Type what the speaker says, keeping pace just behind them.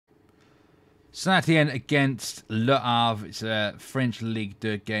Saint-Etienne against Le Havre. It's a French Ligue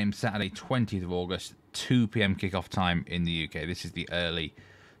 2 game, Saturday 20th of August, 2 p.m. kickoff time in the UK. This is the early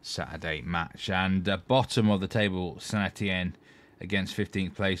Saturday match. And bottom of the table, Saint-Etienne against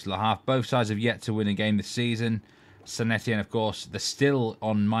 15th place Le Havre. Both sides have yet to win a game this season. Saint-Etienne, of course, they're still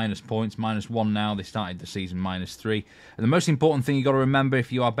on minus points, -1 now. They started the season -3. And the most important thing you've got to remember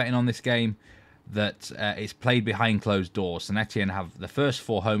if you are betting on this game, that it's played behind closed doors. Saint-Etienne have the first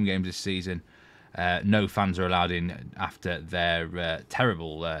 4 home games this season. No fans are allowed in after their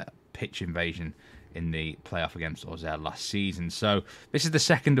terrible pitch invasion in the playoff against Auxerre last season. So this is the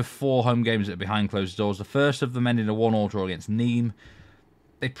second of 4 home games that are behind closed doors. The first of them ended a 1-1 draw against Nîmes.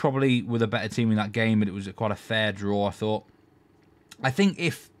 They probably were the better team in that game, but it was quite a fair draw, I thought. I think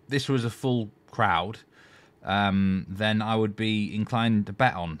if this was a full crowd, then I would be inclined to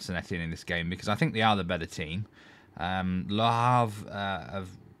bet on Saint-Etienne in this game, because I think they are the better team. Le Havre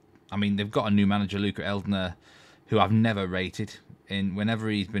they've got a new manager, Luca Eldner, who I've never rated. Whenever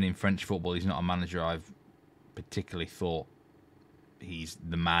he's been in French football, he's not a manager I've particularly thought he's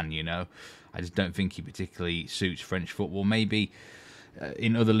the man, you know. I just don't think he particularly suits French football. Maybe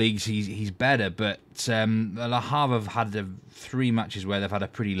in other leagues he's better, but Le Havre have had 3 matches where they've had a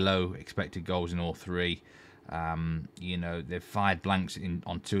pretty low expected goals in all 3. They've fired blanks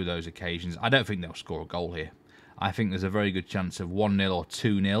on 2 of those occasions. I don't think they'll score a goal here. I think there's a very good chance of 1-0 or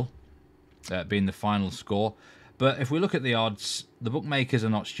 2-0 being the final score. But if we look at the odds, the bookmakers are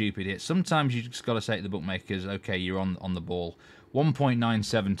not stupid here. Sometimes you just got to say to the bookmakers, okay, you're on the ball.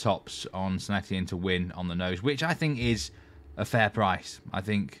 1.97 tops on Saint-Etienne to win on the nose, which I think is a fair price. I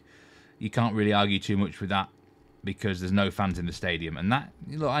think you can't really argue too much with that, because there's no fans in the stadium. And that,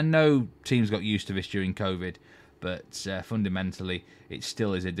 look, I know teams got used to this during COVID, but fundamentally it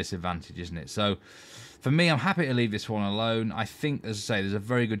still is a disadvantage, isn't it? So for me, I'm happy to leave this one alone. I think, as I say, there's a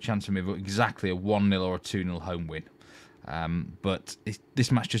very good chance for me of exactly a 1-0 or a 2-0 home win. But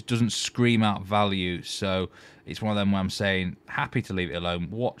this match just doesn't scream out value, so it's one of them where I'm saying happy to leave it alone,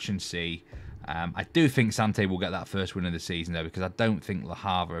 watch and see. I do think Saint-Etienne will get that first win of the season, though, because I don't think Le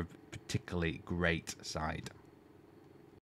Havre are a particularly great side.